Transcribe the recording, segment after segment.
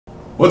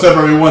What's up,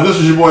 everyone? This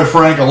is your boy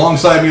Frank.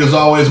 Alongside me, as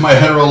always, my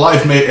hetero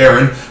life mate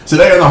Aaron.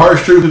 Today on The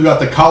Harsh Truth, we've got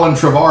the Colin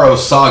Trevorrow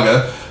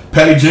saga,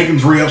 Patty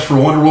Jenkins re-ups for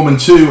Wonder Woman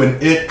 2,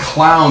 and it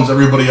clowns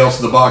everybody else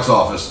at the box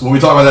office. We'll be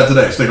talking about that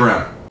today. Stick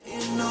around.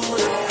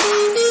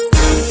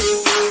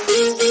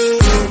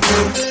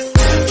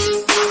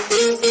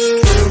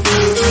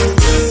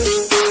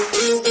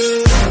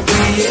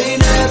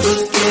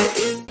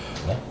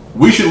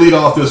 We should lead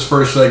off this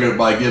first segment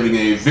by giving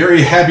a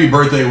very happy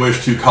birthday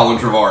wish to Colin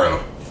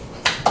Trevorrow.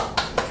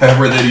 Happy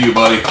birthday to you,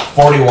 buddy.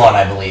 41,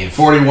 I believe.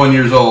 41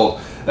 years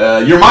old.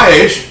 You're my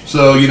age,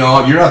 so you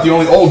know you're not the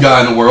only old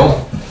guy in the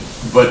world.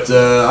 But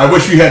I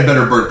wish you had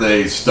better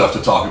birthday stuff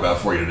to talk about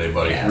for you today,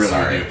 buddy. Yeah, really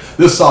sorry. do.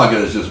 This saga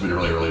has just been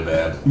really, really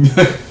bad.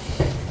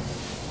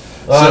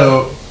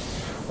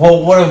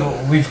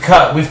 We've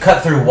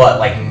cut through what,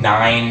 like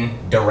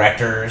 9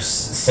 directors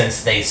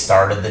since they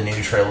started the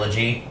new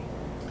trilogy.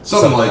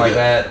 Something like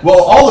that.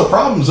 Well, all the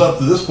problems up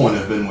to this point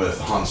have been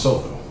with Han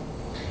Solo.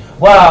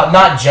 Well,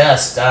 not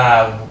just.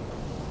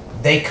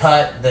 They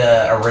cut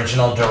the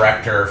original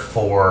director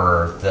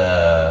for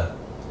the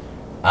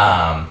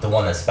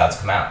one that's about to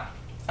come out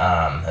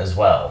as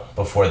well,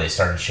 before they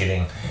started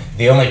shooting.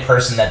 The only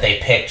person that they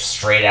picked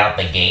straight out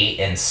the gate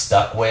and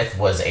stuck with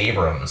was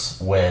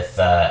Abrams with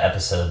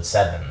Episode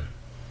 7.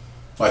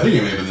 I think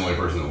he may have been the only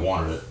person that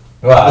wanted it.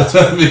 Well,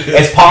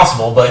 it's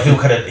possible, but who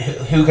could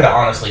have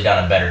honestly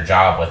done a better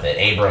job with it?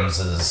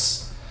 Abrams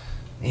is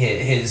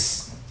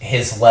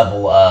his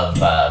level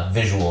of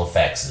visual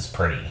effects is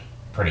pretty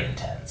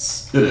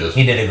intense. It is.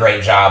 He did a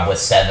great job with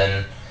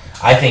 7.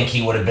 I think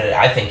he would have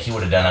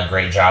done a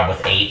great job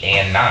with 8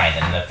 and 9.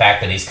 And the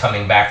fact that he's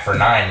coming back for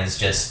 9 is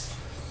just,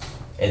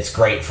 it's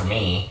great for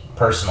me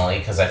personally,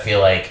 because I feel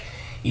like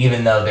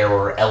even though there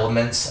were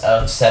elements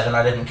of 7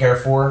 I didn't care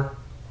for,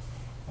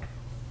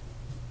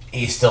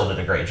 he still did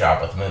a great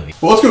job with the movie.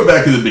 Well, let's go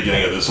back to the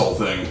beginning of this whole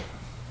thing.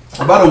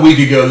 About a week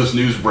ago, this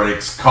news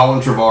breaks.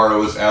 Colin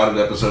Trevorrow is out at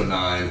Episode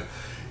 9.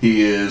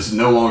 He is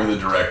no longer the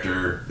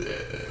director.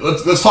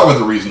 Let's talk about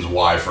the reasons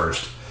why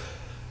first.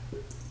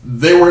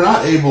 They were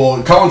not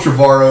able, Colin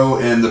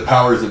Trevorrow and the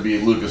powers that be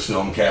at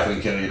Lucasfilm,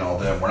 Kathleen Kennedy and all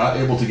them, were not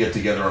able to get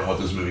together on what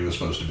this movie was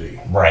supposed to be.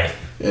 Right.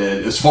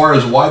 And as far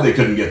as why they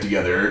couldn't get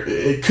together,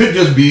 it could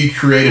just be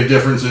creative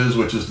differences,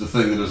 which is the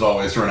thing that is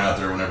always thrown out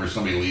there whenever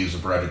somebody leaves a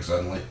project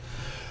suddenly.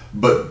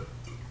 But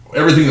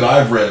everything that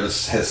I've read has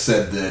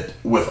said that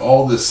with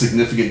all the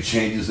significant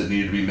changes that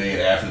needed to be made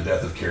after the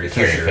death of Carrie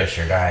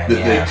Fisher dying,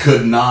 that they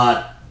could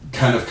not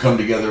kind of come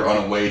together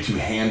on a way to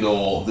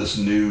handle this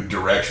new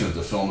direction that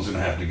the film's going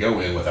to have to go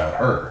in without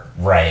her.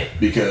 Right.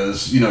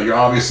 Because, you're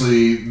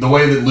obviously, the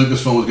way that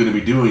Lucasfilm was going to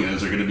be doing it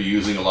is they're going to be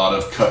using a lot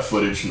of cut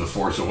footage from The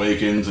Force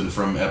Awakens and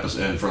from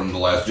The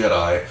Last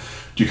Jedi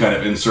to kind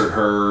of insert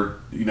her,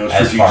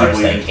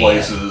 strategically in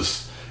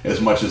places as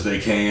much as they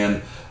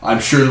can. I'm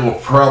sure there will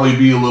probably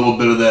be a little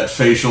bit of that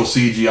facial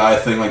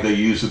CGI thing like they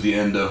used at the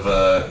end of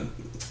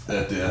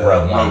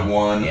Rogue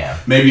One. Yeah.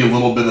 Maybe a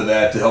little bit of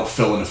that to help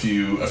fill in a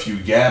few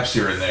gaps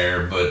here and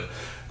there, but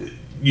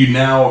you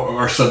now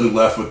are suddenly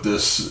left with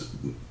this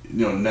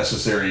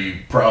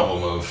necessary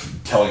problem of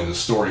telling the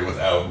story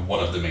without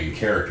one of the main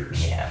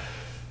characters. Yeah.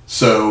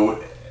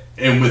 So,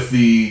 and with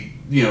the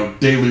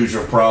deluge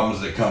of problems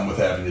that come with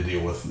having to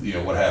deal with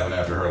what happened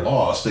after her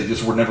loss, they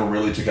just were never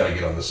really to kind of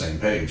get on the same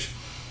page.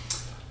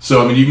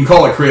 So, you can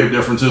call it creative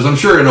differences. I'm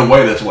sure in a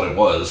way that's what it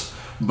was.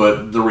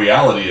 But the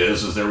reality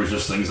is there was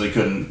just things they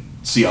couldn't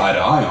see eye to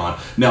eye on.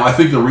 Now, I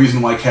think the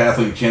reason why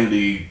Kathleen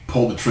Kennedy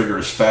pulled the trigger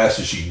as fast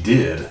as she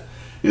did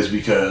is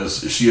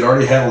because she had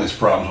already had all these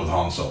problems with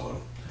Han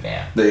Solo.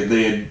 Yeah.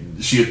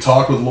 She had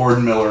talked with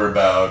Lord Miller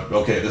about,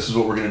 okay, this is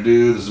what we're going to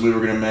do, this is the movie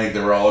we're going to make. They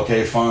were all,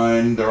 okay,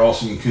 fine. They're all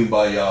singing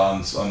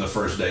Kumbaya on the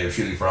first day of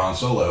shooting for Han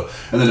Solo.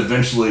 And then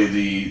eventually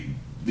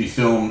the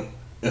film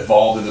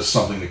evolved into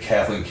something that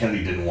Kathleen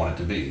Kennedy didn't want it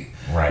to be.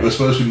 Right. It was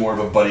supposed to be more of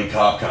a buddy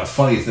cop kind of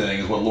funny thing,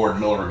 is what Lord and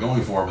Miller were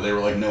going for, but they were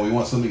like, no, we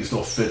want something that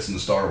still fits in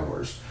Star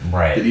Wars.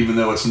 Right. That even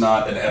though it's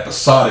not an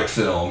episodic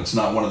film, it's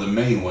not one of the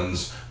main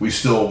ones, we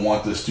still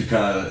want this to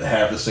kind of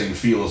have the same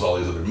feel as all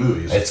these other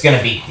movies. It's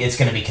gonna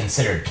be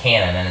considered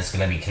canon, and it's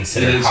gonna be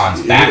considered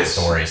Han's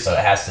backstory, so it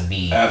has to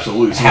be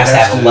absolutely. It has to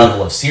have a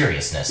level of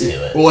seriousness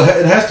to it. Well,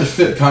 it has to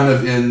fit kind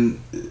of in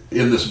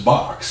this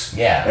box.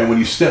 Yeah. And when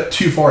you step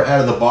too far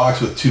out of the box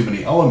with too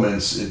many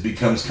elements, it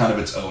becomes kind of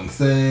its own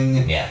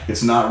thing. Yeah.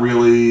 It's not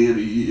really.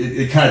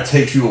 It kind of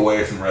takes you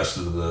away from the rest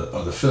of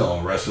the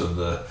film. The rest of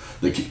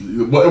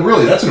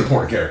really, that's an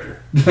important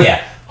character.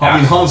 Yeah.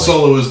 Han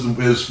Solo is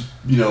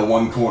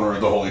one corner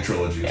of the holy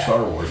trilogy of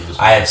Star Wars.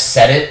 I have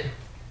said it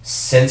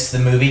since the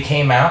movie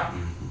came out.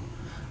 Mm-hmm.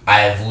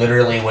 I have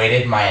literally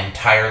waited my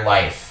entire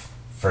life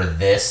for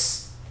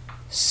this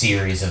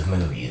series of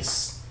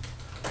movies.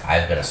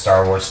 I've been a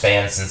Star Wars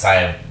fan since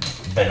I've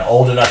been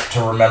old enough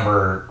to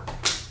remember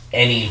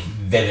any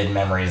vivid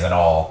memories at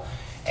all.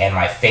 And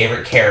my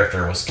favorite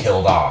character was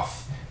killed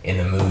off in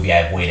the movie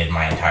I've waited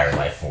my entire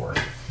life for.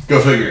 Go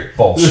figure.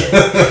 Bullshit.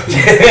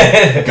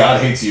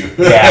 God hates you.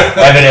 Yeah,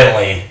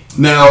 evidently.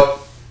 Now,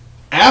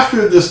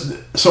 after this,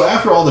 so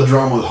after all the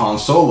drama with Han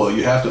Solo,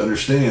 you have to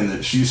understand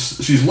that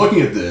she's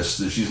looking at this,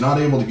 that she's not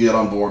able to get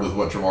on board with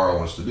what Trevorrow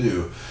wants to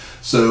do.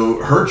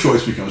 So her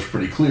choice becomes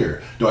pretty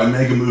clear. Do I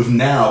make a move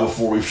now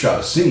before we've shot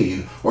a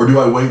scene, or do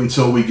I wait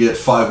until we get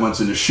 5 months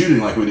into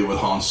shooting like we did with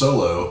Han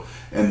Solo,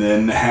 and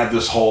then have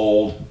this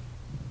whole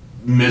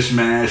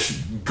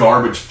mishmash,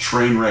 garbage,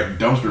 train wreck,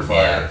 dumpster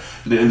fire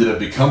that it ended up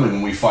becoming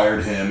when we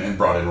fired him and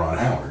brought in Ron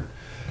Howard?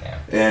 Yeah.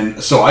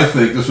 And so I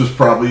think this was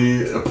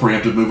probably a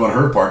preemptive move on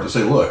her part to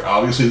say, look,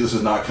 obviously this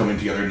is not coming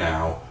together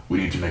now. We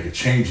need to make a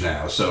change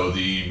now. So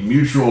the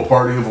mutual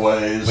parting of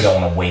ways. We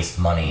don't want to waste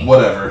money.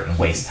 Whatever. And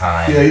waste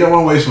time. Yeah, you don't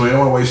want to waste money. You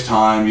don't want to waste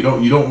time. You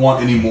don't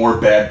want any more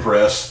bad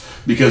press,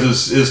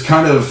 because it's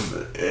kind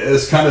of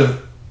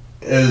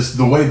as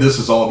the way this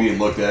is all being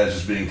looked at as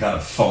just being kind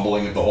of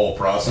fumbling of the whole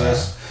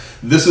process. Yeah.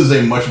 This is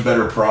a much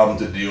better problem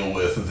to deal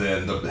with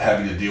than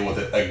having to deal with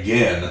it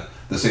again.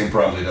 The same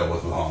problem they dealt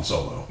with Han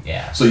Solo.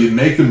 Yeah. So you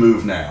make the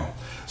move now.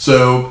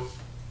 So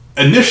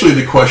initially,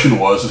 the question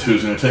was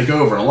who's going to take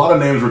over, and a lot of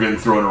names were getting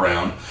thrown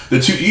around.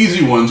 The two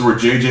easy ones were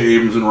J.J.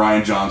 Abrams and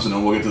Rian Johnson,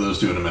 and we'll get to those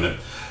two in a minute.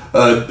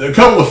 A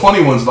couple of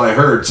funny ones that I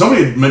heard.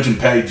 Somebody had mentioned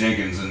Patty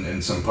Jenkins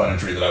in some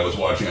punditry that I was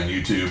watching on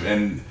YouTube,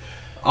 and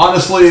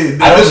honestly,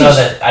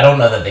 I don't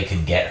know that they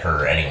could get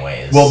her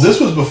anyways. Well, this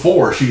was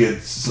before she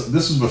had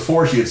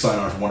signed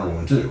on for Wonder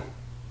Woman 2.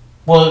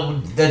 Well,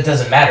 that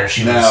doesn't matter.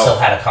 She still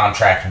had a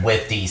contract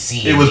with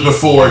DC. It was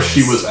before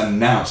she was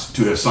announced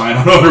to have signed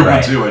on Wonder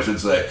Woman 2, I should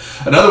say.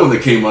 Another one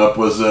that came up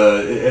was,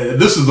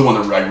 this is the one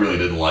that I really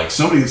didn't like.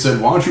 Somebody had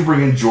said, why don't you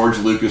bring in George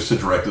Lucas to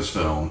direct this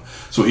film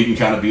so he can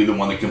kind of be the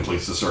one that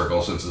completes the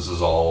circle, since this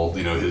is all,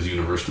 his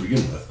universe to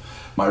begin with.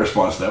 My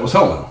response to that was,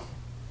 hell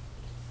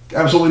no.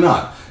 Absolutely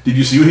not. Did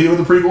you see what he did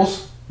with the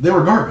prequels? They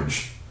were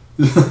garbage.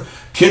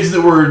 Kids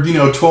that were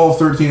 12,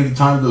 13 at the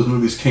time those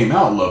movies came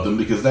out loved them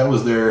because that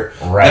was their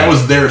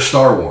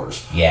Star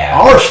Wars. Yeah.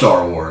 Our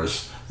Star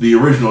Wars, the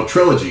original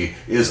trilogy,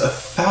 is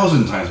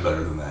 1,000 times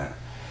better than that.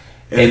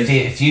 And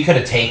if you could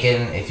have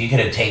taken the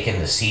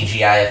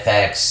CGI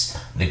effects,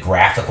 the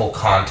graphical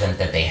content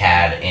that they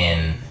had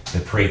in the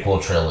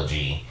prequel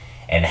trilogy,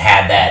 and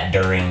had that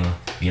during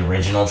the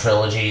original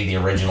trilogy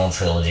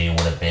would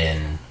have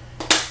been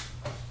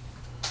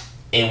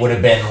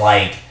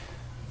like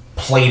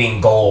plating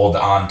gold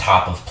on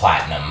top of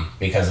platinum,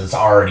 because it's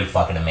already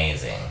fucking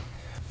amazing.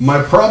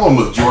 My problem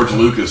with George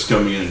Lucas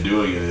coming in and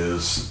doing it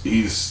is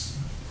he's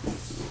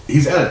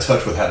out of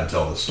touch with how to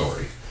tell the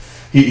story.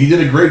 He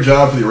did a great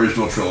job for the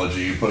original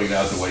trilogy, putting it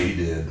out the way he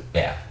did.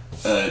 Yeah.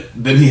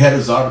 Then he had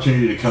his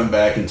opportunity to come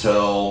back and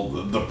tell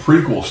the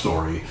prequel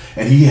story,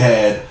 and he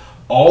had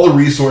all the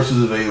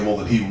resources available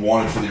that he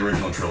wanted for the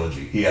original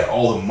trilogy. He had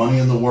all the money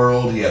in the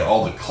world. He had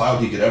all the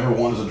clout he could ever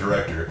want as a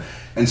director,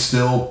 and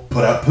still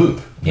put out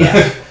poop.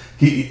 Yeah.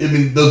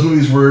 Those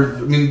movies were,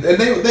 and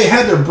they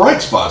had their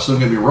bright spots,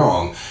 don't get me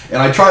wrong.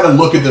 And I try to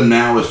look at them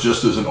now as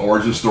just as an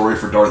origin story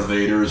for Darth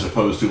Vader, as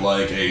opposed to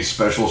like a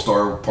special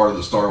part of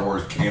the Star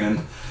Wars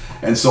canon.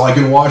 And so I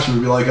can watch them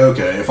and be like,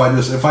 okay, if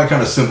I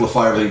kind of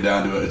simplify everything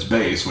down to its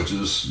base, which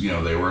is,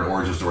 they were an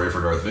origin story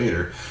for Darth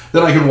Vader,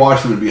 then I can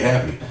watch them and be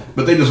happy.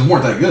 But they just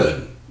weren't that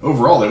good.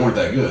 Overall, they weren't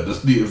that good.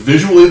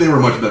 Visually, they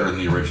were much better than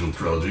the original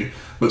trilogy,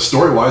 but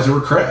story-wise, they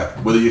were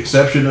crap. With the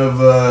exception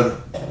of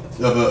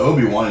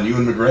Obi-Wan and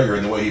Ewan McGregor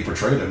and the way he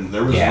portrayed him,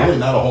 there was really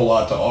not a whole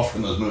lot to offer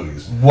in those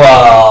movies.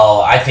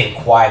 Well, I think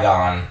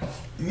Qui-Gon...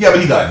 Yeah,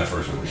 but he died in the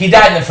first movie. He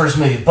died in the first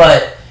movie,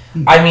 but...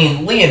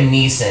 Liam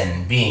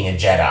Neeson being a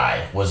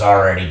Jedi was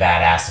already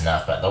badass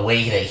enough, but the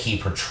way that he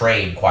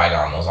portrayed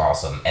Qui-Gon was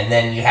awesome. And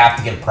then you have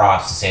to give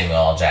props to Samuel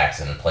L.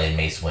 Jackson playing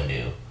Mace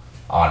Windu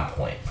on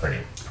point, pretty.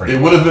 It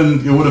would have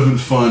been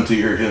fun to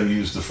hear him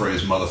use the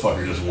phrase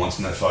 "motherfucker" just once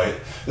in that fight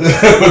with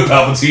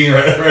Palpatine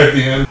right at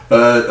the end.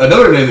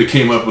 Another name that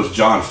came up was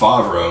Jon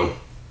Favreau.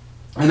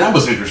 And that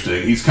was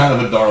interesting. He's kind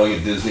of a darling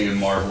at Disney and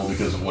Marvel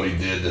because of what he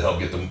did to help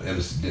get the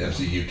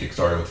MCU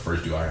kickstarted with the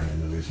first two Iron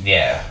Man movies.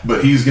 Yeah.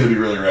 But he's going to be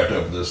really wrapped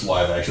up with this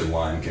live-action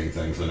Lion King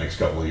thing for the next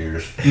couple of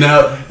years.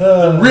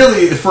 Now,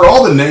 really, for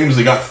all the names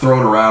that got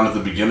thrown around at the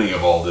beginning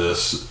of all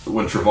this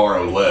when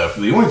Trevorrow left,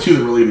 the only two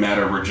that really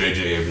mattered were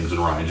J.J. Abrams and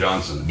Rian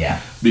Johnson.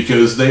 Yeah.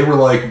 Because they were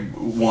like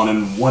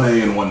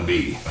 1A and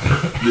 1B.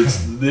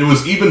 It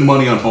was even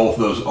money on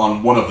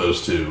one of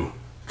those two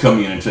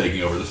coming in and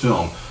taking over the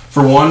film.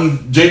 For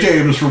one, J.J.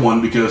 Abrams for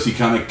one, because he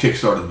kind of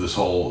kickstarted this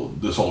whole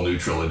new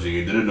trilogy.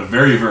 He did it in a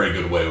very, very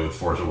good way with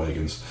Force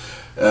Awakens.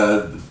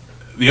 The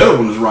other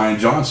one was Rian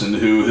Johnson,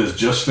 who has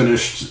just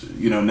finished,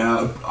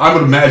 now, I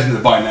would imagine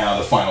that by now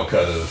the final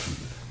cut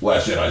of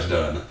Last Jedi's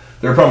done.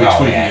 They're probably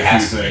tweaking a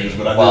few things,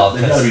 but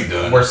they've got to be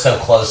done. We're so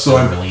close to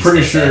the release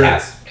date,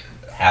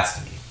 it has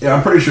to be. Yeah,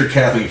 I'm pretty sure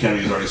Kathleen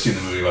Kennedy's already seen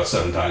the movie about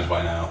 7 times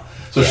by now.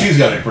 So she's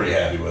got to be pretty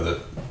happy with it.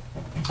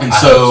 And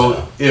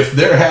so if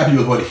they're happy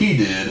with what he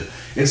did,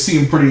 it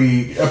seemed a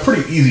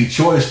pretty easy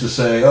choice to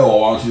say, oh, well,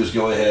 why don't you just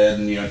go ahead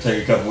and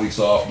take a couple weeks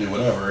off, do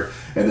whatever,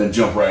 and then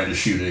jump right into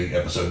shooting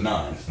episode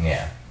 9.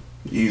 Yeah,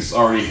 He's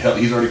already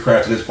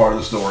crafted his part of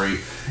the story.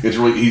 It's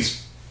really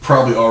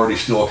probably already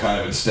still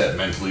kind of in step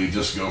mentally,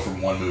 just go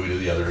from one movie to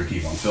the other and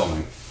keep on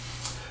filming.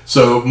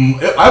 So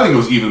I think it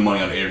was even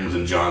money on Abrams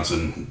and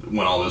Johnson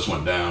when all this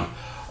went down.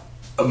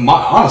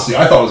 Honestly,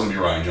 I thought it was going to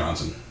be Rian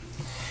Johnson.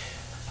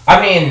 I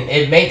mean,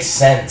 it makes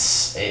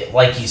sense.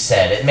 Like you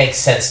said, it makes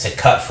sense to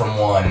cut from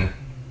one,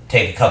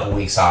 take a couple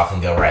weeks off,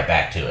 and go right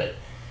back to it.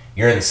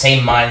 You're in the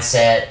same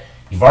mindset.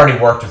 You've already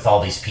worked with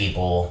all these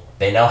people.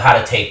 They know how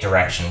to take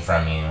direction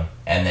from you,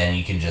 and then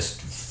you can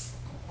just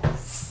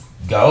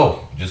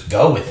go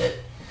with it.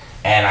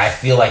 And I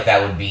feel like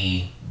that would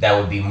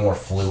be more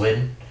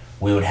fluid.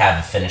 We would have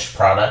a finished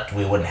product.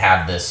 We wouldn't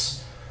have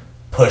this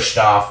pushed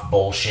off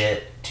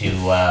bullshit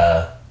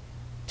to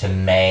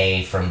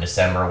May from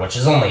December, which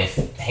is only a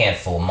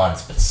handful of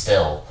months, but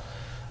still,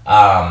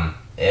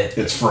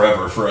 it's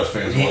forever for us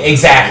fans.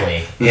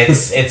 Exactly,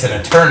 it's an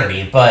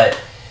eternity. But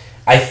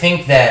I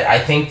think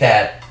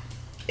that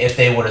if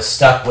they would have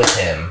stuck with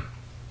him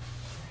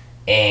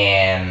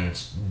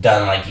and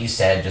done like you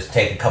said, just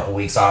take a couple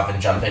weeks off and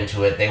jump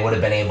into it, they would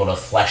have been able to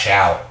flesh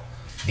out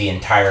the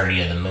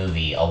entirety of the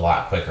movie a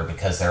lot quicker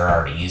because they're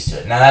already used to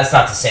it. Now, that's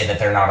not to say that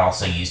they're not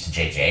also used to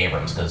J.J.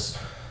 Abrams, because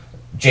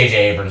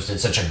J.J. Abrams did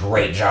such a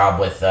great job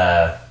with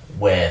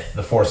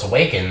The Force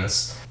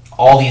Awakens.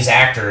 All these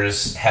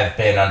actors have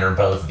been under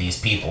both of these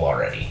people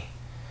already.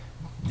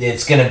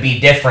 It's going to be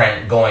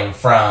different going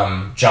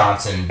from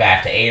Johnson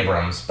back to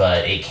Abrams,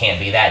 but it can't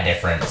be that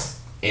different.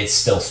 It's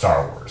still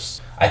Star Wars.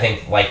 I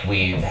think, like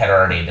we had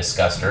already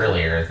discussed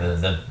earlier,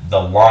 the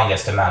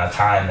longest amount of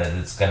time that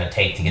it's going to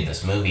take to get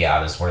this movie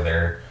out is where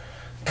they're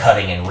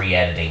cutting and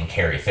re-editing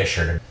Carrie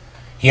Fisher.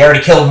 He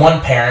already killed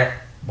one parent.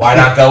 Why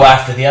not go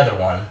after the other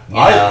one? You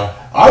know?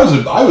 I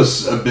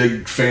was a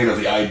big fan of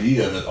the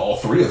idea that all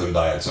three of them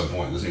die at some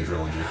point in this new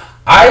trilogy.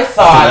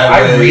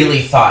 I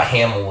really thought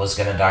Hamill was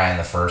going to die in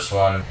the first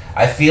one.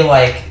 I feel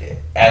like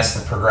as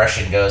the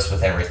progression goes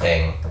with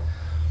everything,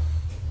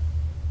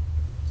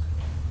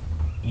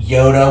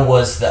 Yoda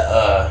was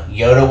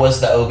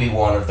the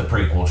Obi-Wan of the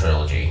prequel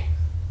trilogy.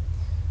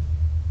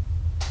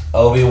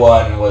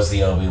 Obi-Wan was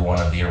the Obi-Wan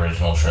of the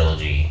original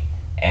trilogy,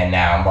 and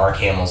now Mark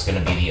Hamill's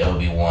going to be the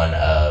Obi-Wan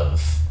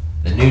of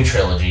the new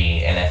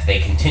trilogy. And if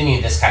they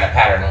continue this kind of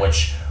pattern,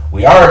 which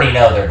we already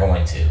know they're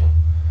going to,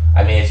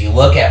 I mean, if you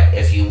look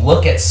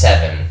at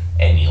 7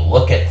 and you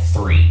look at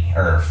 3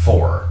 or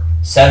 4,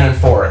 7 and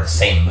 4 are the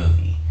same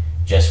movie,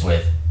 just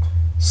with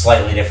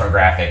slightly different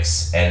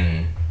graphics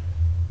and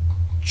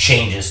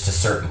changes to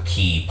certain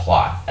key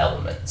plot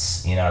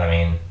elements. You know what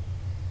I mean?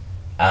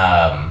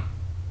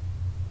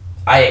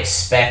 I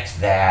expect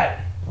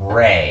that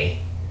Rey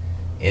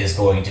is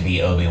going to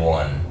be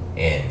Obi-Wan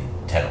in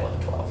 10,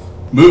 11,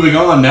 12. Moving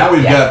on, now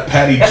we've got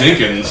Patty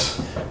Jenkins.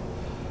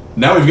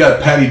 Now we've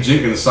got Patty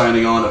Jenkins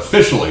signing on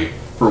officially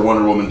for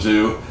Wonder Woman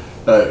 2.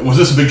 Was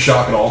this a big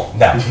shock at all?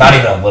 No, not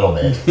even a little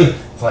bit.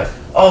 It's like,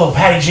 oh,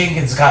 Patty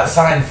Jenkins got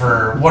signed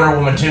for Wonder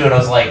Woman 2, and I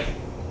was like,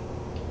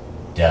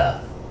 duh.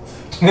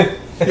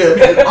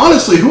 Yeah,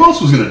 honestly, who else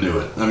was going to do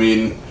it? I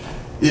mean,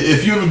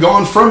 if you had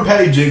gone from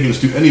Patty Jenkins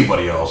to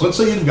anybody else, let's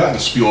say you'd gotten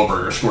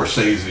Spielberg or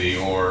Scorsese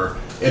or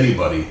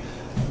anybody,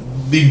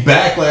 the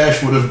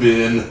backlash would have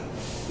been,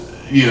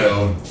 you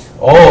know,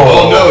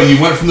 oh no,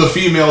 you went from the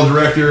female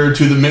director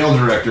to the male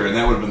director, and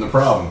that would have been the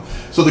problem.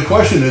 So the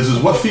question is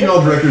what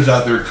female directors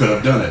out there could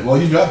have done it?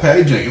 Well, you've got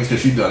Patty Jenkins,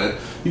 because she's done it.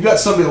 You've got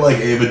somebody like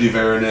Ava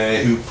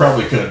DuVernay, who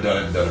probably could have done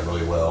it and done it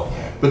really well.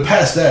 But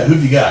past that,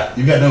 who've you got?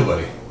 You've got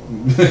nobody.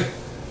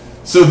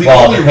 So the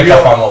only to pick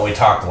up on what we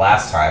talked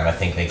last time, I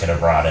think they could have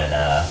brought in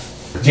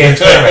James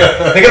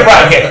Cameron. They could have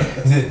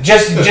brought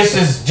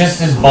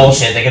just as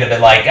bullshit. They could have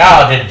been like,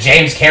 oh,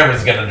 James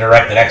Cameron's going to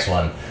direct the next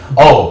one.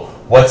 Oh,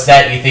 what's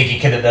that? You think he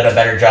could have done a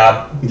better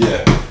job?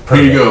 Yeah.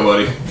 Here you go,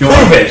 buddy. Go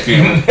on, James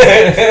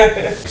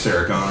Cameron.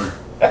 Sarah Connor.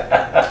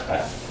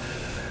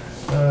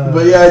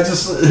 But yeah,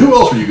 just who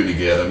else were you going to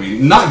get? I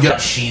mean, not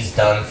get. She's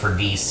done for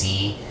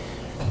DC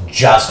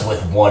just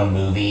with one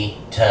movie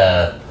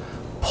to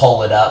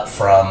pull it up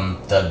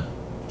from the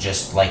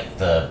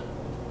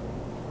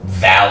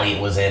valley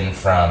it was in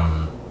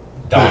from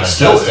Dawn of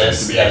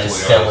Justice that is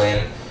still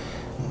in.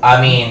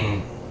 I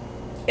mean,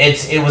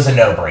 it was a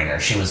no-brainer.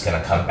 She was going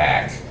to come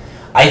back.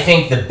 I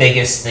think the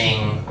biggest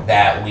thing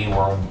that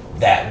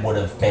would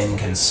have been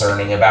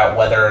concerning about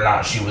whether or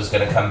not she was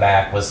going to come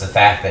back was the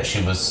fact that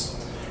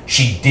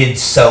she did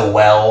so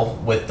well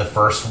with the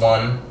first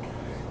one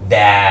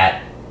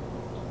that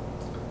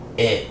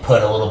it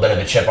put a little bit of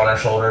a chip on her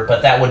shoulder.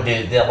 But that would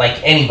do,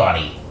 like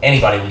anybody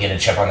would get a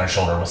chip on their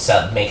shoulder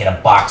with making a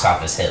box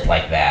office hit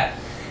like that,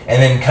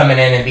 and then coming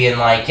in and being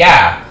like,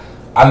 yeah,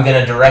 I'm going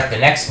to direct the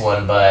next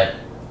one, but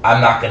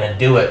I'm not going to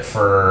do it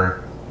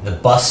for the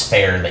bus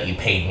fare that you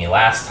paid me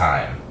last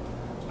time.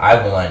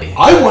 I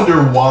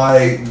wonder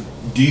why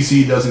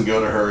DC doesn't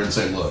go to her and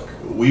say, look,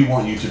 we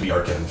want you to be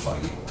our Kevin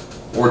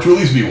Feige, or to at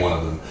least be one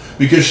of them,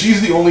 because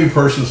she's the only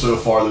person so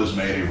far that has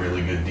made a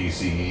really good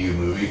DCEU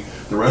movie.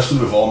 The rest of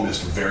them have all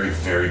missed very,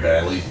 very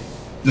badly.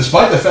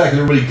 Despite the fact that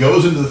everybody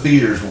goes into the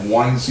theaters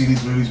wanting to see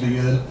these movies be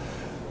good,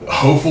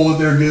 hopeful that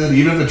they're good,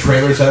 even if the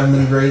trailers haven't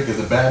been great, because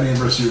the Batman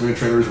vs Superman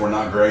trailers were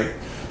not great.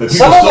 But people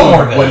Some of still them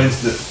were good, went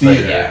into the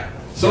theater. Yeah.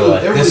 So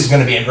like, this is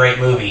going to be a great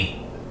movie.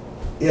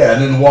 Yeah,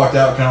 and then walked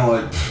out kind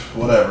of like,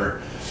 whatever.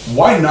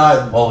 Why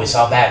not? Well, we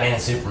saw Batman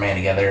and Superman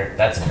together.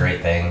 That's a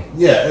great thing.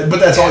 Yeah, but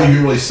that's all you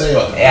can really say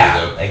about the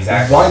movie, though.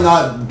 Exactly. Why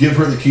not give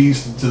her the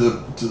keys to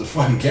the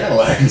fucking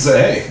Cadillac and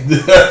say, hey,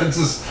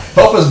 just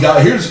help us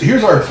guide.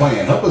 Here's our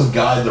plan. Help us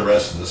guide the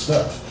rest of the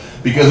stuff.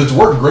 Because it's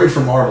worked great for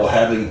Marvel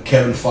having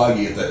Kevin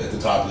Feige at the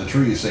top of the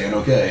tree saying,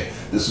 okay,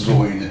 this is what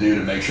we need to do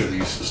to make sure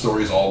these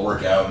stories all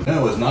work out.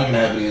 No, it's not going to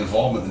have any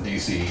involvement in the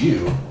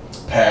DCU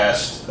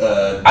past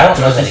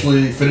Justice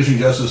League, finishing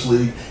Justice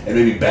League, and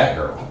maybe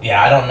Batgirl.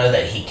 Yeah, I don't know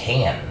that he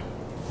can.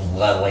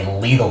 Like,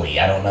 legally,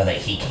 I don't know that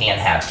he can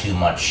have too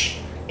much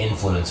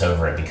influence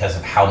over it because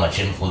of how much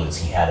influence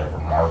he had over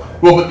Marvel.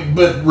 Well,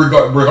 but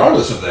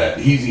regardless of that,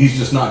 he's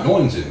just not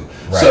going to.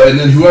 Right. So, and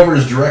then whoever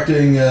is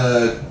directing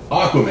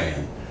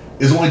Aquaman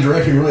is only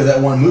directing really that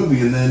one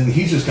movie, and then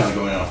he's just kind of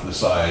going off to the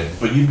side.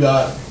 But you've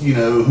got,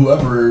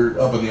 whoever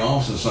up in the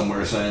offices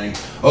somewhere saying,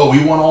 oh,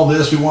 we want all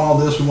this, we want all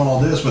this, we want all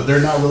this, but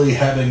they're not really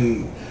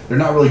getting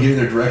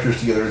their directors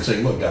together and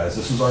saying, look, guys,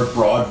 this is our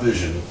broad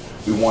vision.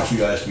 We want you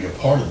guys to be a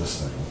part of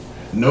this thing.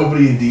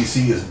 Nobody in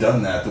DC has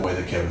done that the way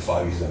that Kevin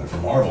Feige's done it for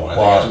Marvel, and I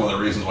think that's one of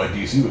the reasons why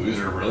DC movies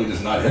are really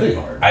just not hitting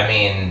hard. I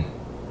mean,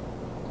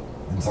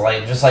 it's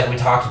just like we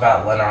talked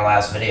about in our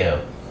last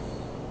video.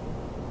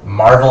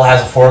 Marvel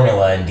has a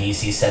formula, and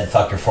DC said,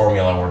 fuck your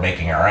formula, we're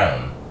making our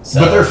own.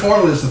 So, but their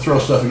formula is to throw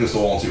stuff against the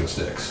wall and see what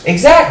sticks.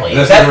 Exactly.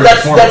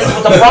 That's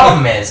what the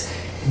problem is.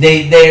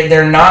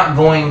 They're not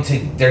going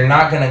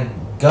to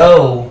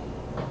go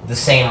the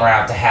same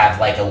route to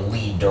have like a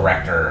lead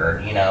director,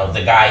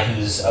 the guy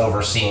who's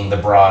overseeing the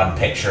broad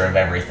picture of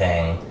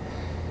everything.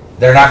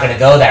 They're not going to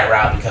go that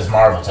route because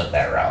Marvel took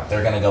that route.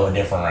 They're going to go a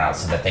different route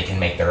so that they can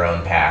make their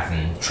own path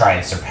and try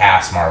and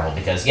surpass Marvel.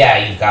 Because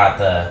you've got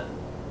the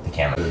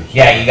camera.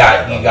 Yeah, you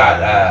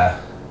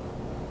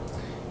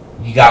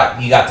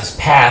got this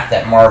path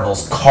that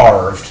Marvel's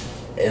carved,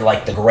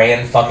 like the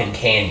Grand fucking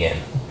Canyon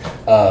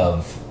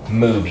of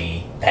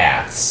movie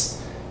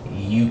paths.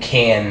 You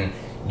can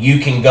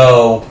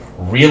go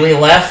really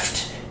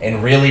left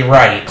and really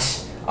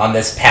right on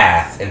this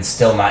path and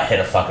still not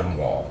hit a fucking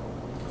wall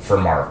for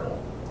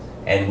Marvel.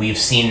 And we've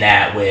seen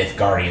that with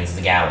Guardians of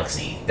the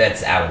Galaxy.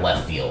 That's out of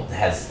left field.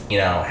 How is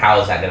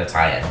that going to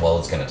tie in? Well,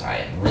 it's going to tie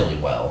in really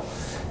well.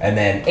 And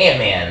then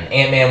Ant-Man.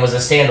 Ant-Man was a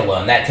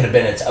standalone. That could have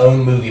been its own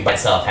movie by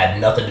itself. Had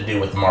nothing to do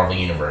with the Marvel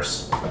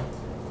Universe.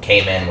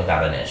 Came in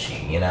without an issue,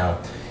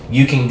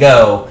 You can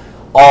go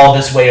all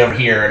this way over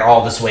here and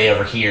all this way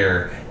over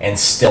here and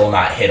still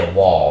not hit a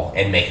wall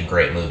and make a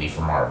great movie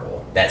for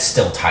Marvel. That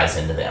still ties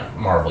into them,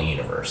 Marvel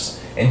Universe.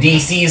 And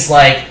DC's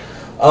like,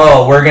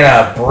 oh, we're going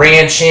to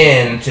branch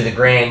into the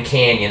Grand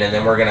Canyon and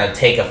then we're going to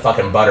take a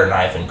fucking butter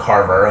knife and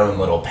carve our own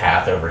little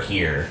path over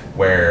here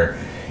where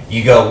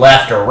you go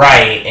left or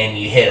right and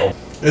you hit.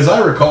 As I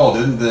recall,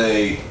 didn't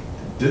they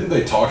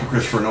talk to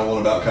Christopher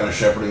Nolan about kind of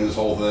shepherding this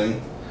whole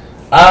thing?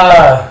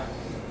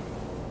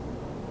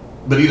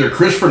 But either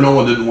Christopher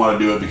Nolan didn't want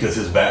to do it because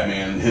his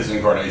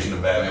incarnation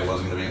of Batman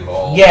wasn't going to be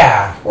involved.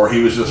 Yeah. Or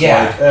he was just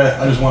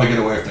I just want to get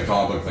away from the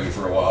comic book thing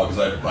for a while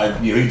because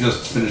he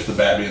just finished the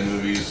Batman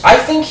movies. I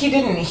think he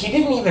didn't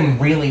even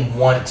really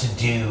want to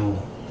do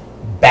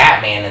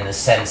Batman in the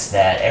sense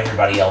that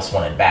everybody else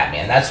wanted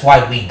Batman. That's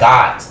why we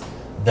got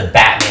the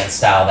Batman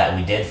style that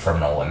we did from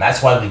Nolan.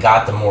 That's why we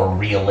got the more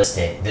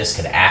realistic, this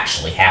could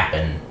actually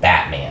happen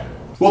Batman.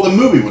 Well, the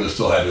movie would have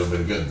still had to have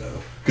been good, though.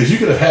 Because you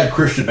could have had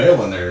Christian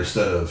Bale in there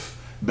instead of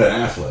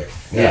Ben Affleck.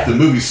 And if the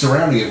movie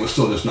surrounding it was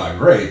still just not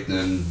great,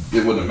 then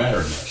it wouldn't have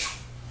mattered much.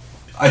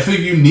 I think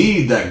you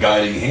need that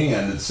guiding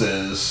hand that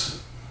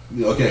says,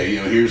 okay,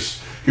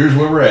 here's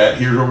where we're at,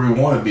 here's where we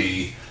want to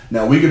be.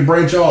 Now, we can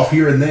branch off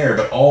here and there,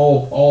 but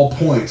all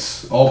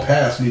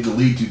paths need to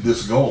lead to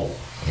this goal.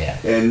 Yeah.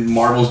 And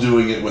Marvel's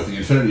doing it with the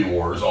Infinity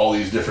Wars. All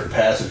these different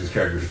paths that these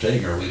characters are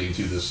taking are leading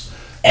to this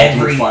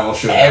final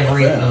show.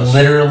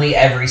 Literally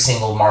every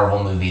single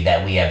Marvel movie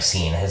that we have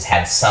seen has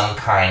had some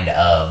kind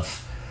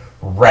of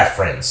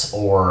reference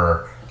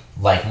or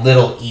like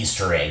little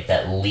Easter egg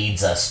that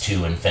leads us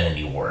to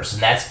Infinity Wars.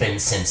 And that's been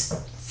since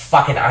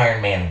fucking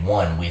Iron Man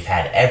 1. We've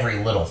had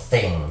every little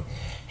thing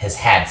has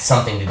had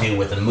something to do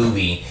with a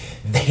movie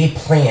they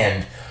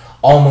planned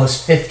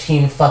almost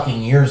 15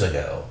 fucking years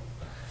ago.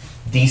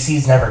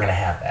 DC's never going to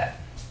have that.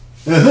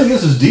 And the thing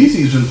is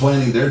DC's been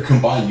planning their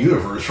combined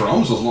universe for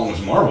almost as long as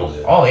Marvel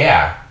did. Oh,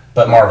 yeah.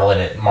 But Marvel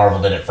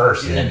did it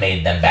first, and it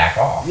made them back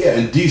off. Yeah,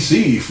 and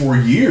DC, for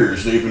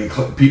years,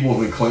 people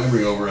have been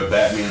clamoring over a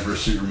Batman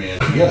vs. Superman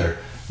together.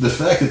 The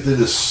fact that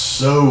it is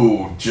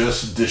so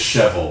just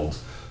disheveled,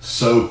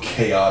 so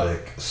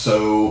chaotic,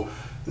 so,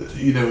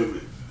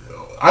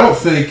 I don't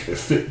think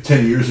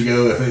 10 years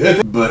ago,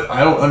 but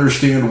I don't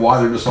understand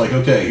why they're just like,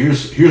 okay,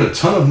 here's a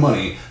ton of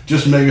money,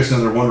 just make us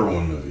another Wonder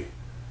Woman movie.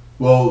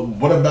 Well,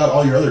 what about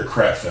all your other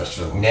crap fest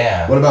films?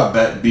 Yeah. What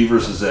about B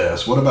vs.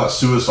 S? What about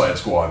Suicide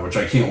Squad, which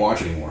I can't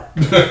watch anymore?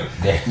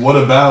 Yeah. What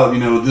about,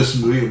 this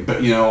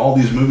movie, all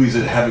these movies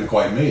that haven't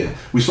quite made it?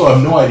 We still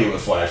have no idea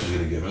what Flash is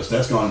going to give us.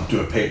 That's gone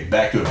to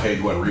back to a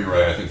page one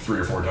rewrite, I think, 3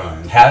 or 4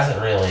 times. Has it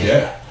really?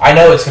 Yeah. I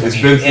know it's going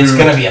to be. It's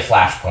going to be a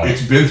Flashpoint.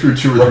 It's been through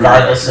 2 or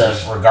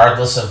 3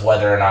 regardless of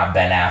whether or not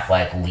Ben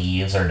Affleck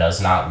leaves or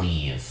does not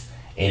leave.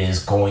 It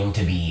is going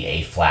to be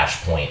a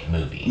Flashpoint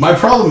movie. My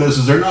problem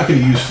is they're not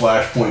going to use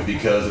Flashpoint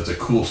because it's a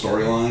cool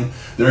storyline.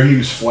 They're going to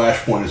use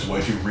Flashpoint as a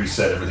way to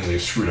reset everything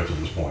they've screwed up to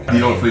this point. You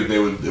don't think it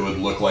would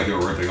look like they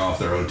were ripping off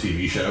their own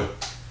TV show?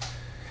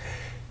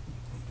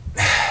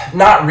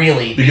 Not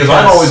really. Because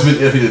I've always been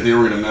iffy that they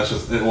were going to mess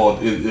with it. Well,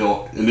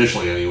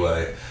 initially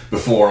anyway,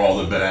 before all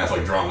the Ben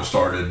Affleck drama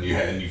started,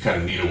 and you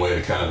kind of need a way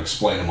to kind of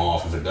explain him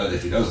off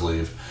if he does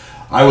leave.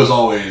 I was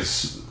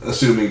always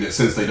assuming that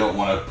since they don't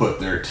want to put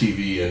their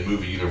TV and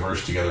movie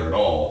universe together at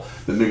all,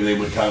 that maybe they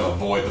would kind of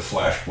avoid the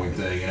Flashpoint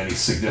thing in any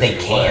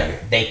significant way.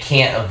 They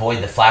can't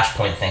avoid the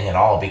Flashpoint thing at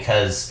all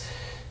because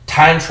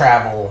time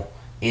travel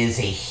is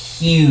a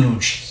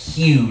huge,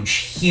 huge,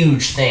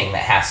 huge thing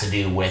that has to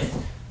do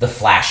with the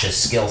Flash's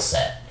skill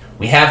set.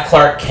 We have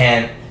Clark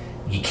Kent.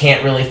 You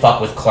can't really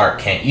fuck with Clark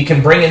Kent. You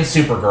can bring in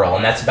Supergirl,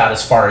 and that's about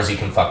as far as you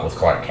can fuck with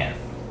Clark Kent.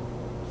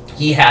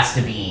 He has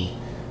to be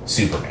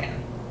Superman.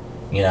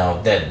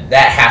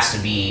 That has to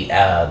be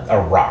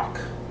a rock.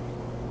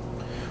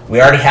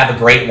 We already have a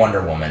great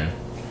Wonder Woman.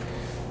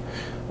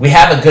 We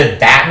have a good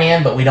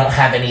Batman, but we don't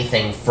have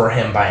anything for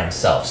him by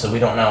himself, so we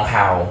don't know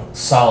how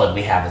solid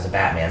we have as a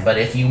Batman. But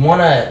if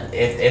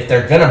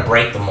they're gonna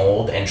break the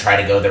mold and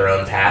try to go their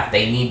own path,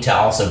 they need to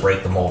also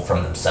break the mold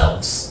from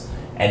themselves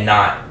and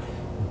not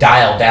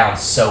dial down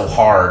so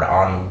hard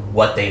on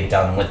what they've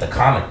done with the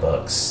comic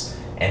books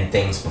and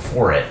things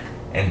before it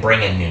and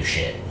bring in new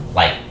shit,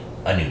 like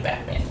a new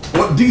Batman.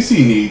 What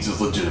DC needs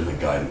is legitimate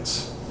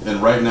guidance.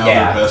 And right now,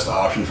 their best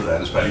option for that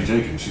is Patty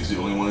Jenkins. She's the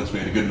only one that's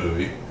made a good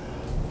movie.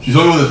 She's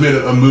the only one that's made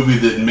a movie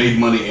that made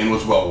money and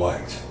was well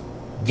liked.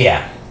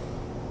 Yeah.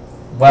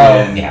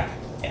 Well, yeah.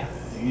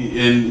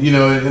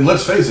 And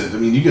let's face it. I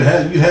mean, you could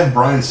have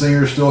Bryan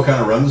Singer still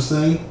kind of run this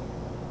thing,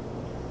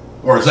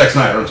 or Zack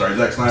Snyder. I'm sorry,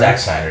 Zack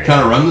Snyder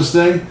kind of run this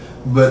thing.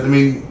 But I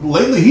mean,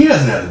 lately he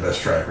hasn't had the best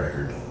track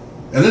record.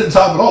 And then to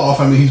top it off,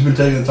 I mean, he's been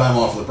taking the time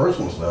off of the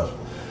personal stuff.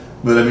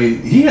 But, I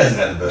mean, he hasn't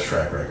had the best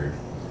track record.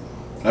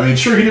 I mean,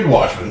 sure, he did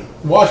Watchmen.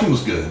 Watchmen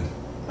was good.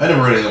 I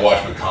never read any of the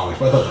Watchmen comics,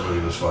 but I thought the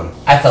movie was fun.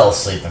 I fell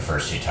asleep the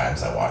first 2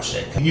 times I watched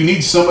it. You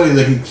need somebody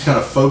that can kind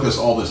of focus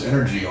all this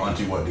energy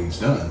onto what needs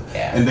done.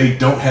 Yeah. And they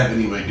don't have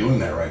anybody doing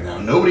that right now.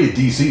 Nobody at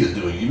DC is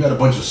doing it. You've got a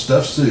bunch of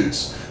stuffed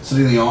suits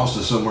sitting in the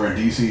office somewhere in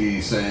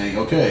DC saying,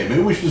 okay,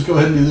 maybe we should just go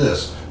ahead and do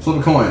this. Flip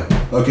a coin.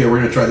 Okay, we're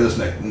going to try this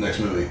next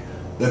movie.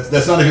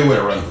 That's not a good way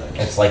to run things.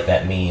 It's like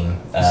that meme,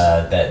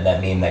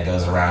 that meme that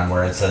goes around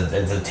where it's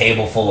a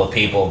table full of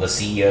people, the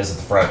CEOs at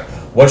the front.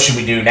 What should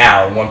we do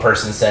now? And one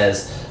person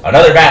says,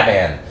 another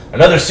Batman,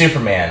 another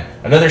Superman,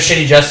 another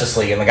shitty Justice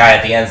League, and the guy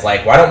at the end's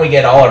like, why don't we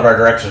get all of our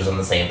directors on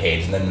the same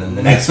page? And then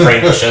the next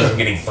frame shows them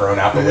getting thrown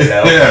out the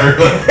window. Yeah,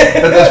 really.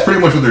 That's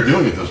pretty much what they're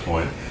doing at this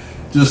point.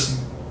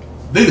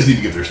 They just need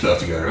to get their stuff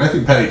together. And I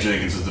think Patty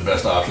Jenkins is the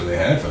best option they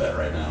have for that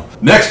right now.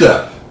 Next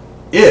up,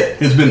 It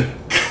has been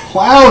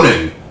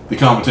clowning the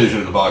competition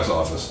at the box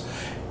office.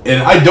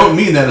 And I don't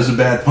mean that as a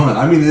bad pun.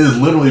 I mean it has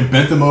literally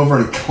bent them over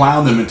and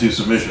clowned them into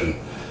submission.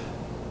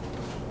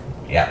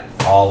 Yeah,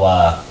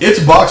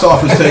 its box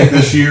office take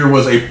this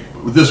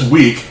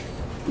week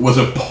was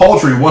a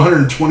paltry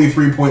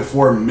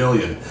 $123.4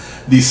 million.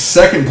 The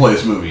second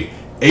place movie,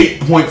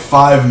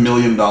 $8.5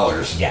 million.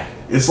 Yeah.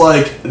 It's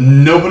like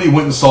nobody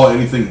went and saw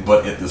anything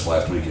but it this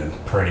last weekend.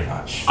 Pretty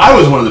much. I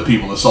was one of the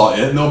people that saw it,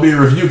 and there'll be a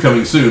review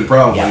coming soon,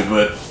 probably.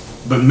 Yeah.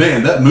 But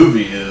man, that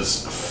movie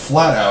is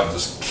flat out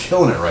just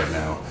killing it right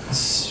now.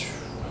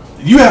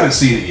 You haven't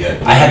seen it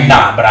yet. I have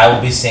not, but I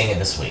will be seeing it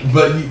this week.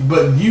 But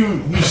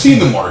you've seen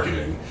the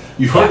marketing.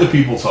 You've heard the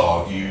people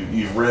talk.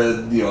 You've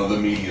read the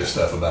media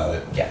stuff about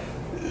it. Yeah.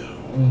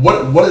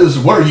 What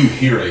are you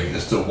hearing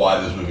as to why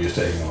this movie is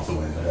taking off the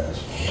way that it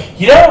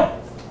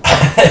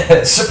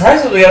has?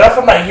 Surprisingly enough,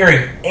 I'm not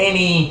hearing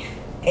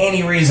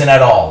any reason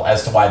at all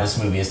as to why this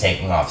movie is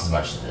taking off as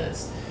much as it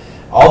is.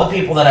 All the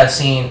people that I've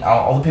seen,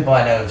 all the people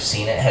I know have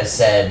seen it, has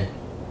said,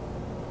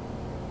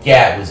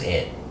 yeah, it was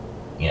it.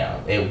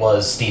 It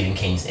was Stephen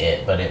King's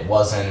It, but it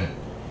wasn't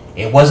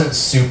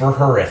super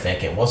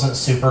horrific. It wasn't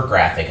super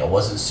graphic. It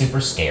wasn't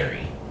super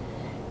scary.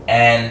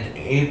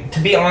 And to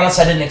be honest,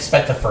 I didn't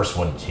expect the first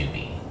one to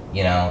be.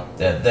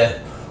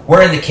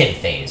 We're in the kid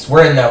phase.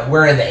 We're in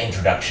the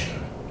introduction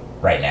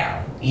right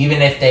now.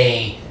 Even if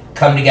they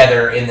come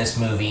together in this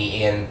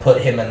movie and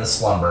put him in the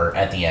slumber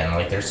at the end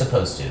like they're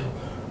supposed to,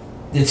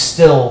 it's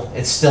still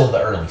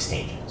the early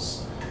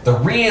stages. The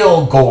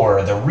real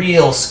gore, the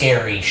real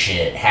scary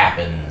shit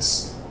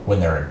happens when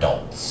they're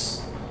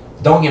adults.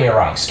 Don't get me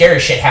wrong, scary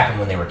shit happened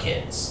when they were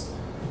kids.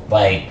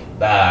 Like,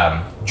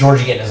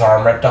 Georgie getting his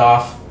arm ripped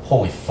off,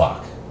 holy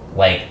fuck.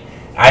 Like,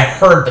 I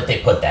heard that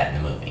they put that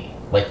in the movie.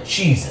 Like,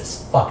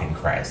 Jesus fucking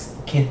Christ.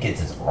 The kid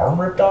gets his arm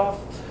ripped off.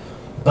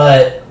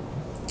 But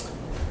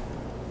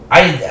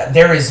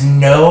there is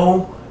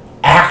no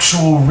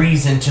actual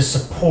reason to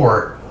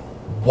support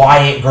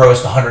why it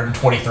grossed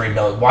 123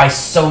 million. Why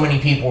so many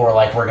people were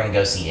like, we're going to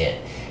go see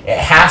it. It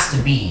has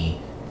to be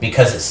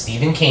because it's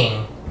Stephen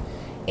King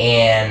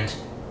and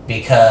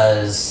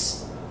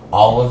because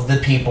all of the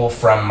people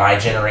from my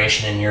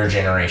generation and your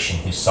generation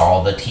who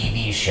saw the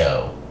TV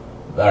show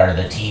or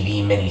the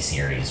TV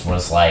miniseries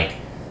was like,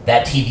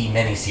 that TV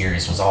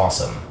miniseries was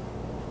awesome.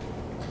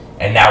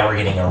 And now we're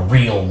getting a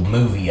real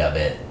movie of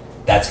it.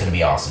 That's going to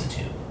be awesome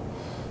too.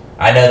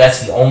 I know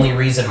that's the only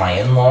reason my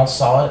in-laws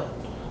saw it.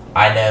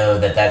 I know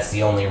that that's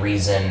the only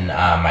reason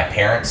my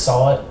parents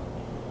saw it,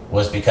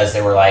 was because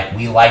they were like,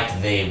 we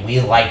liked the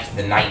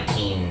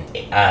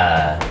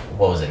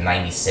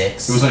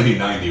 96? It was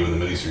 1990 when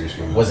the miniseries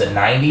came out. Was it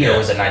 90 or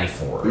was it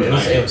 94?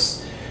 It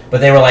was, but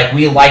they were like,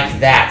 we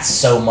liked that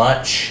so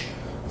much,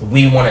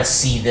 we want to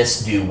see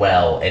this do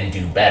well and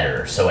do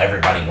better, so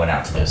everybody went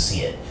out to go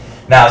see it.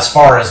 Now, as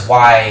far as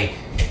why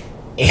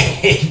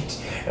it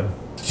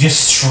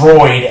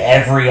destroyed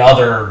every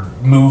other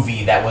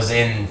movie that was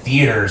in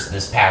theaters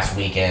this past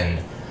weekend,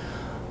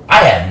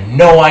 I have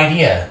no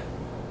idea.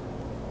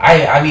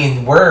 I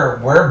mean, we're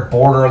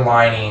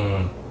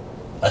borderlining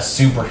a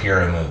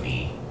superhero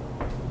movie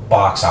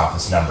box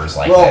office numbers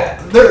like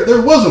that.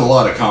 There wasn't a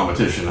lot of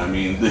competition. I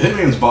mean, The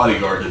Hitman's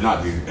Bodyguard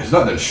has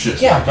not done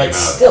shit. Yeah, but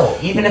still,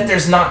 even if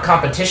there's not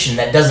competition,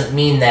 that doesn't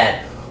mean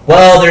that,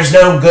 well, there's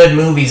no good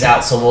movies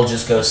out, so we'll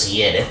just go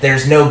see it. If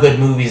there's no good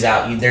movies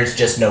out, there's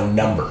just no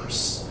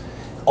numbers.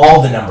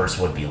 All the numbers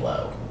would be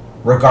low,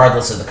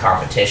 regardless of the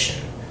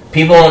competition.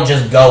 People don't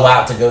just go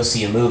out to go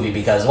see a movie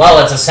because,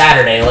 well, it's a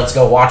Saturday, let's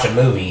go watch a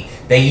movie.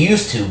 They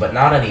used to, but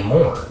not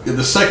anymore.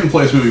 The second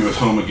place movie was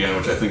Home Again,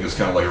 which I think is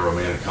kind of like a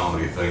romantic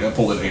comedy thing. That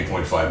pulled in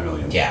 $8.5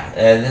 million. Yeah,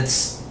 and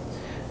it's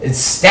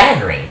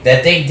staggering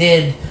that they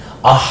did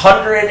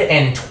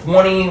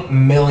 $120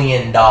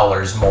 million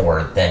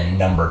more than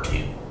number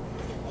 2.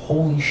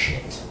 Holy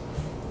shit.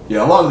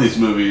 Yeah, a lot of these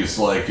movies,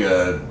 like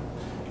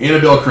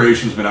Annabelle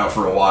Creation's been out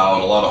for a while,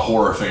 and a lot of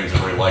horror fans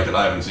have really liked it.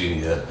 I haven't seen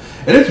it yet.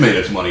 And it's made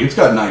its money. It's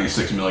got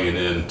 $96 million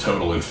in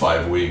total in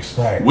 5 weeks.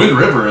 Right. Wind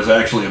River is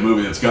actually a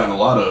movie that's gotten a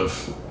lot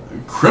of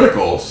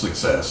critical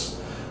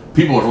success.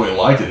 People have really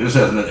liked it. It just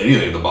hasn't done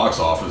anything at the box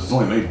office. It's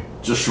only made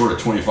just short of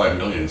 $25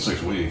 million in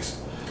 6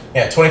 weeks.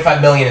 Yeah,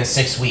 $25 million in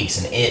 6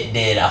 weeks, and it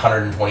did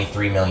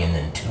 $123 million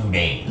in 2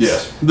 days.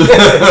 Yes.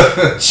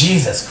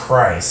 Jesus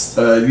Christ.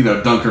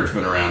 Dunkirk's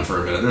been around for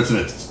a minute.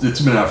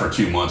 It's been out for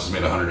 2 months. It's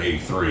made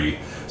 $183.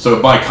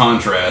 So by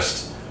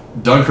contrast,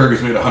 Dunkirk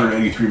has made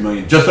 $183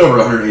 million, just over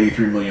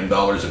 $183 million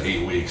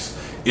in 8 weeks.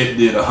 It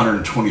did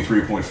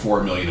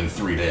 $123.4 million in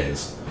 3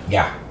 days.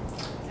 Yeah.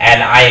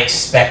 And I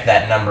expect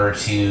that number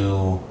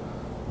to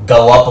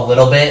go up a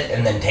little bit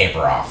and then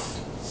taper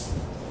off.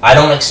 I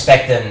don't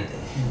expect them...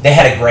 They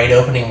had a great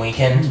opening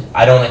weekend.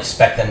 I don't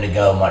expect them to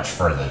go much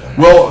further than that.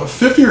 Well,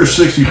 50 or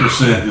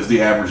 60% is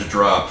the average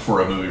drop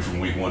for a movie from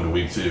week 1 to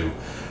week 2.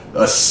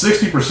 A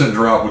 60%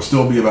 drop would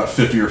still be about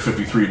 50 or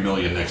 53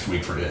 million next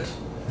week for it.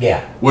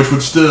 Yeah. Which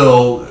would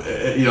still,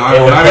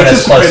 I'm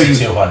anticipating,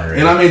 200.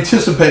 And I'm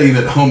anticipating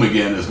that Home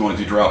Again is going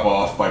to drop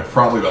off by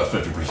probably about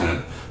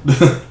 50%.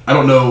 I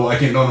don't know. I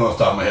don't know off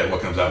the top of my head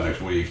what comes out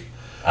next week.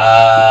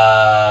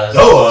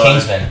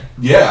 Kingsman.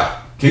 Yeah.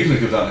 Kingsman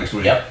comes out next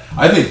week. Yep.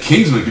 I think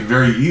Kingsman could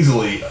very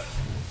easily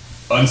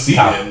unseat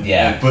it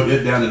and put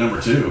it down to number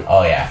 2.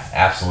 Oh yeah,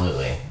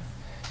 absolutely.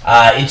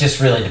 It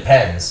just really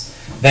depends.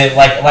 Like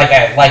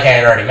I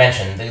had already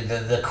mentioned,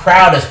 the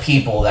crowd of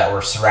people that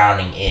were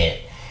surrounding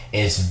it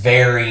is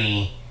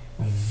very,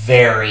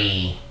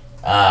 very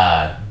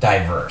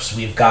diverse.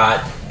 We've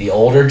got the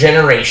older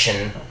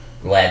generation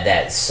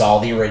that saw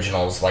the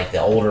originals, like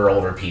the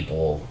older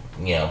people,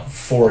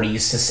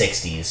 40s to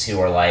 60s, who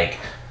are like,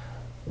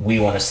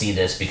 we want to see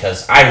this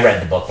because I read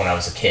the book when I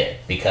was a kid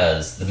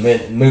because the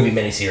movie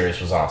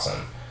miniseries was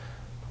awesome.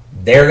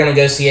 They're going to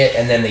go see it.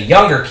 And then the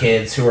younger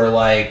kids who are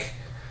like,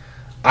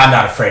 I'm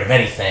not afraid of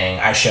anything.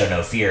 I show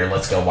no fear.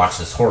 Let's go watch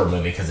this horror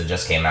movie because it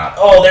just came out.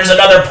 Oh, there's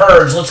another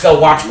Purge. Let's go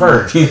watch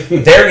Purge.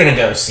 They're going to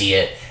go see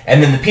it.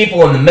 And then the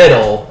people in the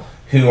middle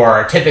who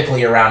are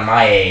typically around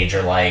my age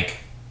are like,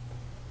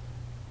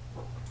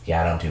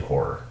 yeah, I don't do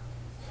horror.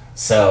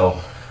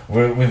 So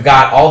we've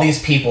got all these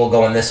people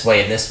going this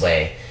way and this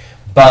way.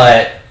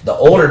 But the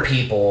older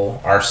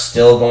people are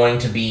still going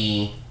to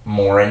be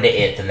more into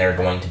it than they're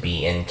going to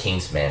be in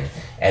Kingsman.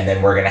 And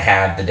then we're going to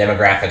have the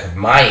demographic of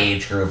my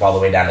age group all the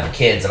way down to the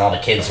kids. And all the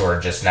kids who are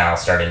just now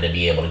starting to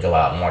be able to go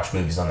out and watch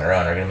movies on their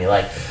own are going to be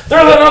like,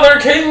 there's another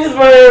Kingsman,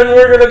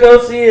 we're going to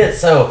go see it.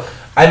 So,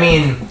 I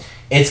mean,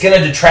 it's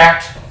going to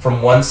detract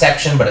from one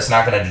section, but it's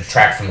not going to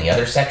detract from the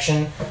other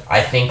section.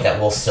 I think that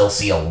we'll still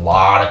see a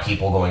lot of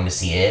people going to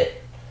see it.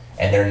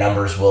 And their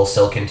numbers will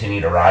still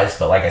continue to rise,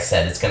 but like I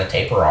said, it's going to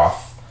taper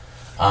off.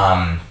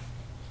 I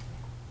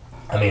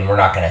mean, we're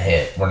not going to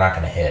hit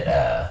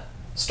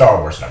Star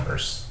Wars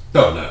numbers.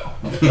 Oh no.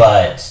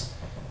 But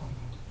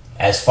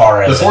As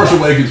far as The Force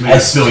Awakens made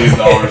 $1 billion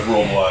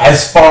worldwide.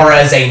 As far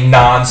as a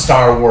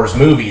non-Star Wars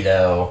movie,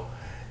 though,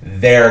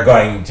 they're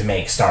going to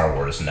make Star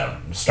Wars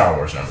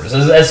numbers.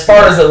 As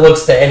far as it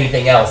looks to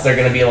anything else, they're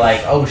going to be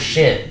like, oh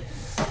shit,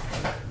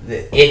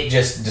 it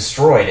just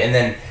destroyed. And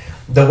then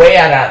the way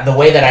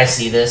that I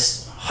see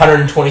this,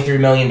 $123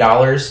 million,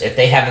 if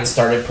they haven't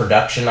started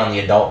production on the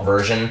adult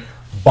version,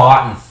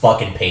 bought and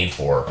fucking paid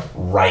for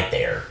right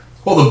there.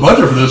 Well, the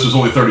budget for this was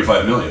only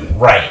 $35 million.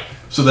 Right.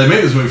 So they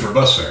made this movie for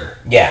bus fare.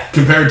 Yeah.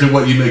 Compared to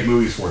what you make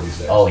movies for these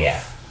days. Oh,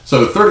 yeah.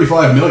 So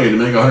 $35 million to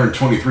make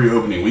 123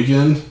 opening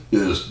weekend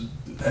is,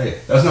 hey,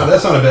 that's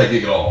not a bad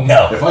gig at all.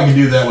 No. If I could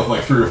do that with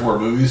like 3 or 4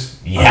 movies,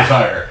 yeah. I'd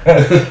retire.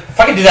 If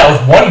I could do that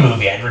with one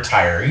movie, I'd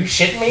retire. Are you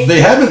shitting me?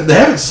 They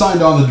haven't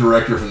signed on the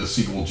director for the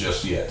sequel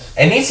just yet.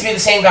 It needs to be the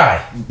same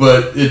guy.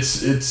 But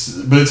it's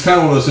kind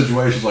of one of those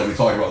situations like we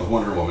talked about with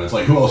Wonder Woman. It's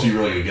like, who else are you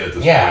really going to get at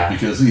this point?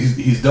 Because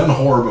he's done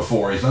horror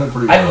before. He's done it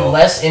pretty well. I'm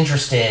less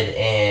interested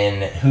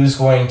in who's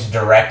going to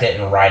direct it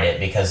and write it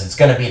because it's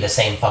going to be the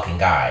same fucking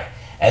guy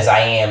as I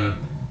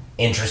am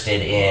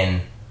interested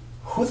in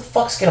who the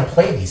fuck's going to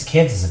play these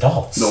kids as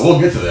adults. No, we'll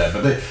get to that.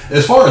 But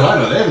as far as I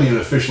know, they haven't even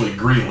officially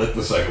greenlit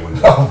the second one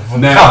yet. Oh, come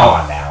on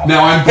now.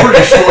 Now, I'm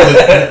pretty sure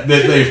that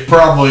they've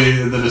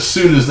probably, that as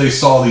soon as they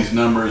saw these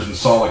numbers and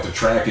saw like the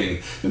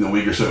tracking in the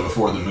week or so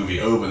before the movie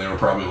opened, they were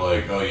probably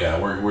like, oh yeah,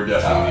 we're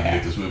definitely need to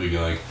get this movie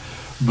going.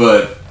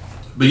 But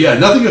yeah,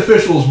 nothing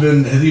official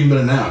has even been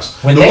announced.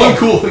 The one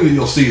cool thing that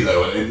you'll see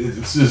though, and it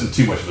isn't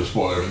too much of a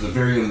spoiler, at the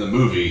very end of the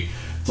movie,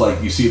 it's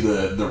like you see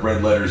the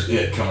red letters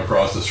 "It" come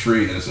across the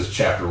screen and it says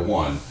Chapter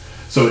 1.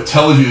 So it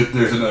tells you that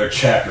there's another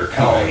chapter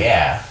coming. Oh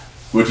yeah.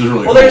 Which is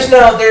really cool.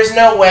 Well, there's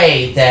no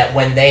way that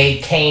when they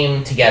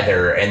came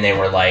together and they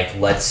were like,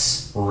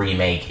 let's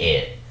remake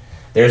It,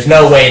 there's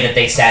no way that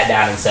they sat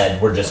down and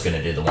said, we're just going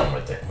to do the one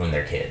when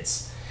they're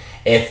kids.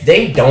 If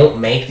they don't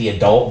make the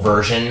adult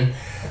version,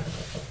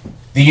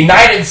 the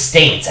United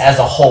States as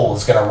a whole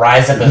is going to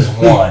rise up as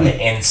one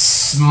and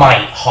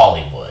smite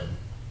Hollywood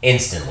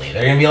instantly.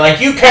 They're going to be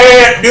like, you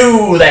can't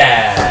do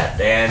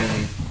that!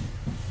 And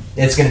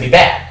it's going to be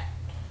bad.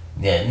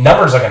 Yeah,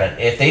 numbers are gonna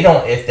if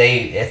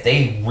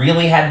they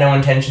really had no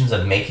intentions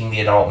of making the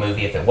adult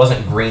movie, if it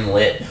wasn't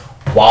greenlit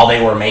while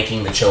they were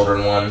making the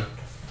children one,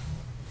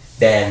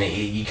 then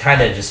you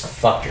kind of just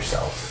fucked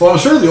yourself. Well, I'm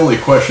sure the only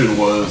question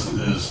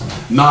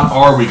is not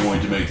are we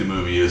going to make the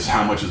movie, is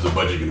how much is the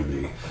budget going to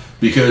be?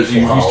 Because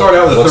you start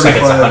out with looks like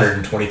it's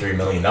 $123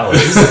 million. You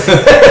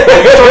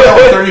start out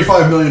with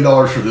 $35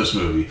 million for this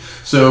movie.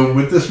 So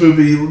with this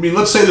movie, I mean,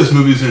 let's say this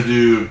movie's going to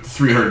do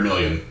 $300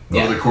 million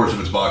over the course of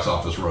its box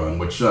office run,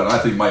 which I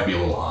think might be a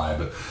little high,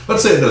 but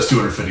let's say it does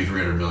 $250,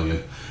 $300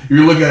 million.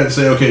 You're looking at it and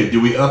say, okay, do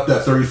we up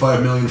that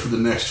 $35 million for the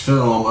next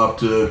film up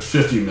to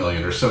 $50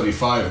 million or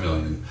 $75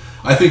 million?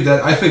 I think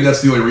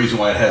that's the only reason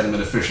why it hasn't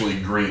been officially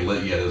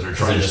greenlit yet, is they're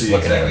trying to see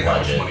exactly how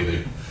much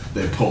money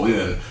they pull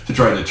in to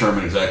try to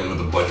determine exactly what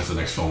the budget for the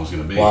next film is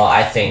going to be. Well,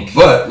 I think...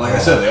 But, like I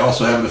said, they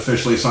also haven't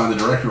officially signed the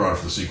director on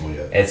for the sequel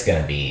yet. It's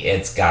got to be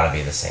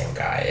the same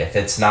guy. If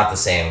it's not the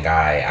same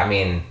guy, I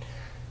mean...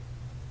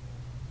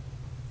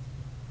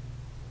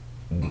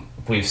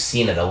 We've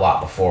seen it a lot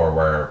before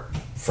where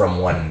from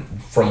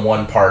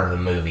one part of the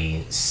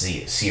movie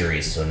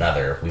series to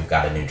another, we've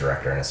got a new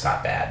director and it's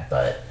not bad.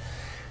 But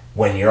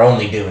when you're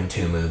only doing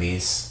 2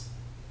 movies,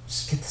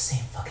 just get the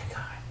same fucking guy.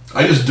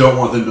 I just don't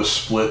want them to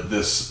split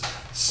this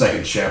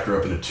second chapter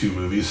up into 2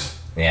 movies.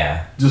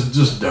 Yeah.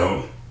 Just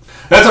don't.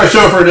 That's our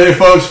show for today,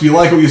 folks. If you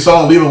like what you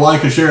saw, leave a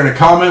like, a share, and a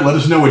comment. Let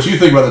us know what you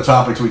think about the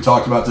topics we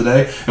talked about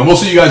today. And we'll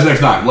see you guys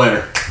next time.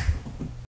 Later.